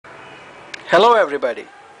Hello everybody.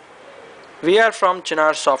 We are from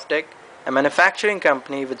Chinar Softtech, a manufacturing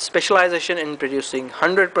company with specialization in producing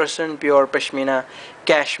 100% pure Pashmina,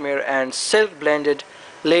 cashmere and silk blended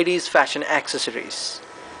ladies fashion accessories.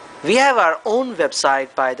 We have our own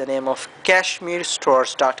website by the name of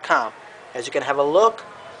cashmerestores.com. As you can have a look,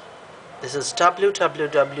 this is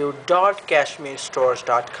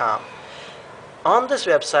www.cashmerestores.com. On this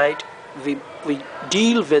website, we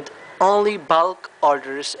deal with only bulk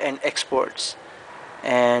orders and exports.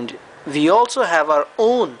 And we also have our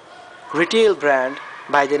own retail brand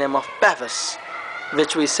by the name of Pavis,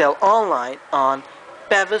 which we sell online on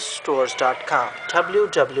pavisstores.com,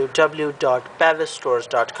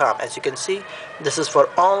 www.pavisstores.com. As you can see, this is for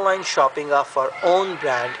online shopping of our own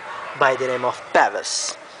brand by the name of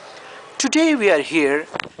Pavis. Today we are here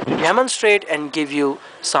to demonstrate and give you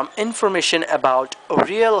some information about a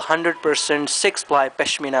real 100% 6-ply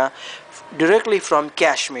Pashmina directly from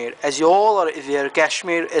Kashmir. As you all are aware,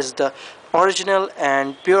 Kashmir is the original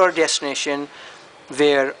and pure destination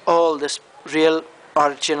where all this real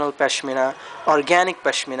original Pashmina, organic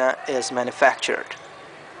Pashmina is manufactured.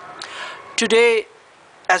 Today,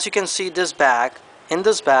 as you can see this bag, in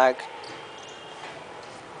this bag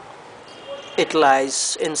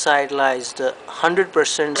inside lies the 100%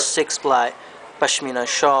 6-ply Pashmina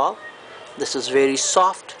shawl. This is very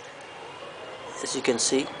soft, as you can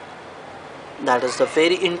see. That is the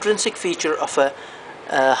very intrinsic feature of a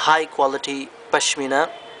high quality Pashmina.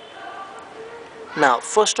 Now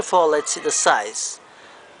first of all, let's see the size.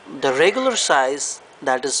 The regular size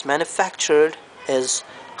that is manufactured is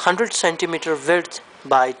 100 centimeter width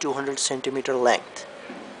by 200 centimeter length.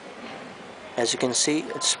 As you can see,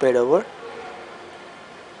 it's spread over.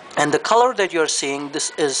 And the color that you're seeing,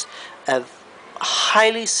 this is a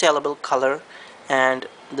highly sellable color, and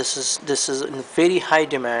this is in very high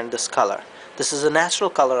demand. This color, this is a natural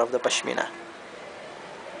color of the Pashmina.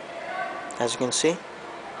 As you can see,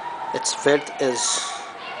 its width is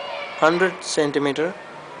 100 centimeter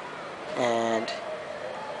and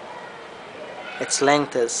its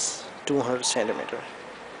length is 200 centimeter.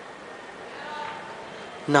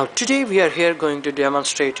 Now today we are here going to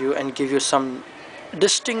demonstrate you and give you some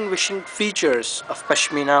distinguishing features of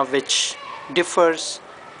Pashmina which differs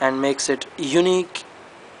and makes it unique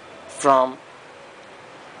from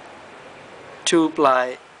from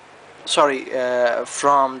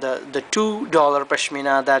the $2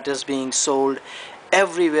 Pashmina that is being sold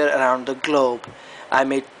everywhere around the globe. I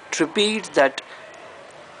may repeat that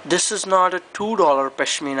this is not a $2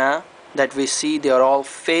 Pashmina that we see. They are all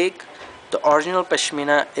fake. The original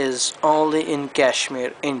Pashmina is only in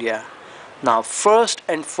Kashmir, India. Now first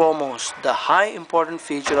and foremost, the high important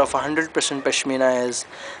feature of 100% Pashmina is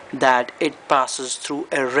that it passes through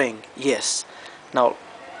a ring. Yes. Now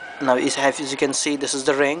as you can see, this is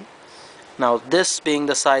the ring. Now this being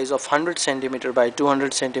the size of 100 centimeter by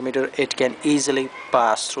 200 centimeter, it can easily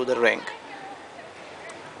pass through the ring.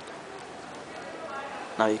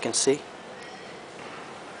 Now you can see.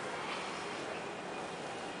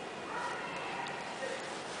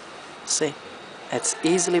 See, it's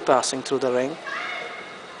easily passing through the ring.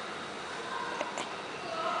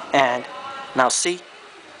 And now see,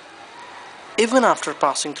 even after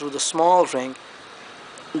passing through the small ring,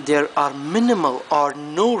 there are minimal or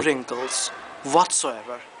no wrinkles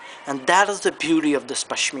whatsoever, and that is the beauty of this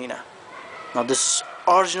Pashmina. Now this is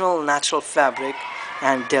original natural fabric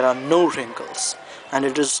and there are no wrinkles, and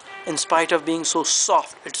it is, in spite of being so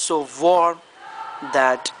soft, it's so warm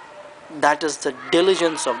that is the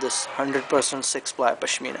diligence of this 100% 6-ply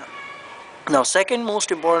Pashmina. Now second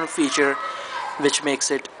most important feature which makes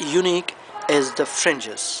it unique is the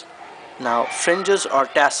fringes. Now fringes or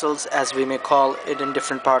tassels, as we may call it in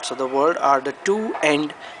different parts of the world, are the two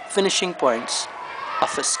end finishing points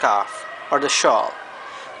of a scarf or the shawl.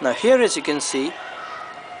 Now here, as you can see,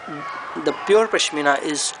 the pure Pashmina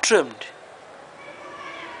is trimmed.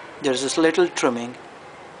 There's this little trimming.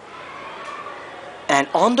 And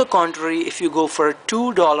on the contrary, if you go for a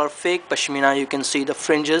 $2 fake Pashmina, you can see the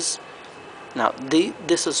fringes. Now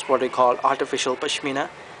this is what we call artificial Pashmina,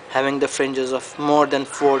 having the fringes of more than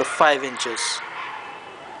 4 to 5 inches.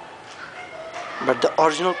 But the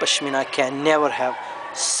original Pashmina can never have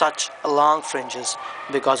such long fringes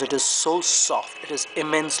because it is so soft. It is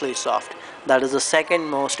immensely soft. That is the second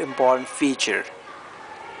most important feature.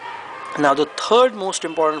 Now the third most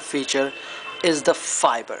important feature is the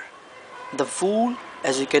fiber. The wool,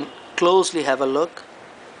 as you can closely have a look.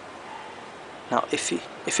 Now if you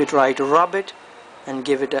try to rub it and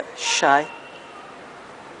give it a shy,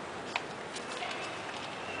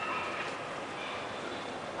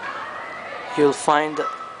 you'll find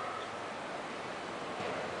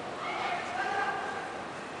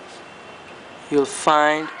you'll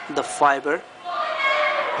find the fiber.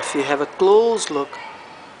 If you have a close look,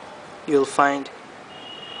 you'll find,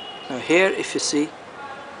 now here if you see,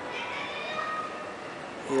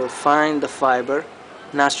 you'll find the fiber,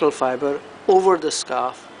 natural fiber over the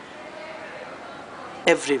scarf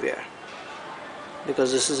everywhere,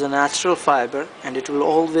 because this is a natural fiber and it will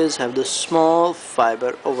always have the small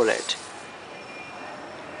fiber over it.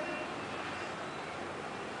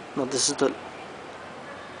 Now this is the,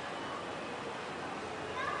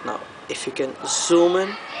 now if you can zoom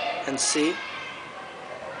in and see,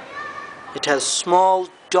 it has small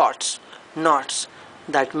dots, knots,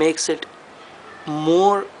 that makes it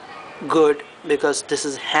more good because this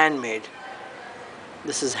is handmade.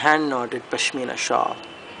 This is hand knotted Pashmina shawl.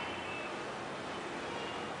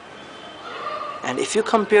 And if you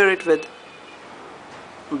compare it with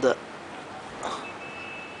the,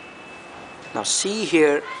 now see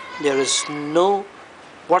here, there is no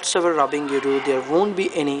whatsoever rubbing you do, there won't be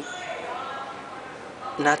any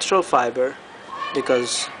natural fiber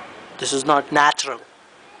because this is not natural.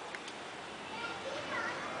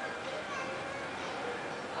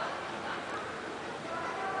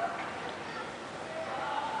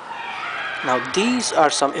 Now these are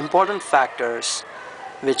some important factors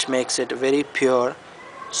which makes it very pure.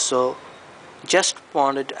 So just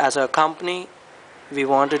wanted, as a company, we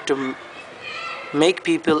wanted to make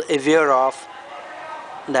people aware of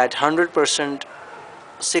that 100%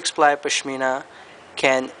 6-ply Pashmina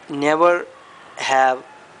can never have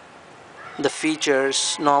the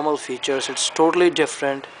features, normal features. It's totally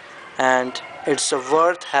different, and it's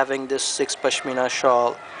worth having this 6 Pashmina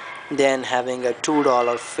shawl than having a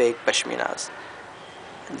 $2 fake Pashminas.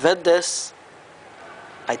 With this,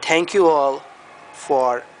 I thank you all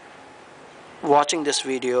for watching this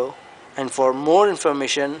video, and for more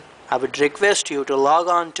information I would request you to log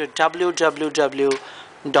on to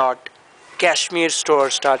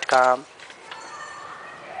www.kashmirstores.com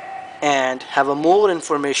and have a more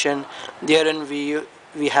information. Therein we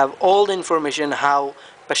have all the information how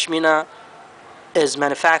Pashmina is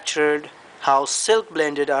manufactured, how silk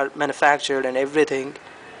blended are manufactured, and everything.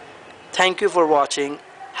 Thank you for watching.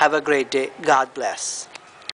 Have a great day. God bless.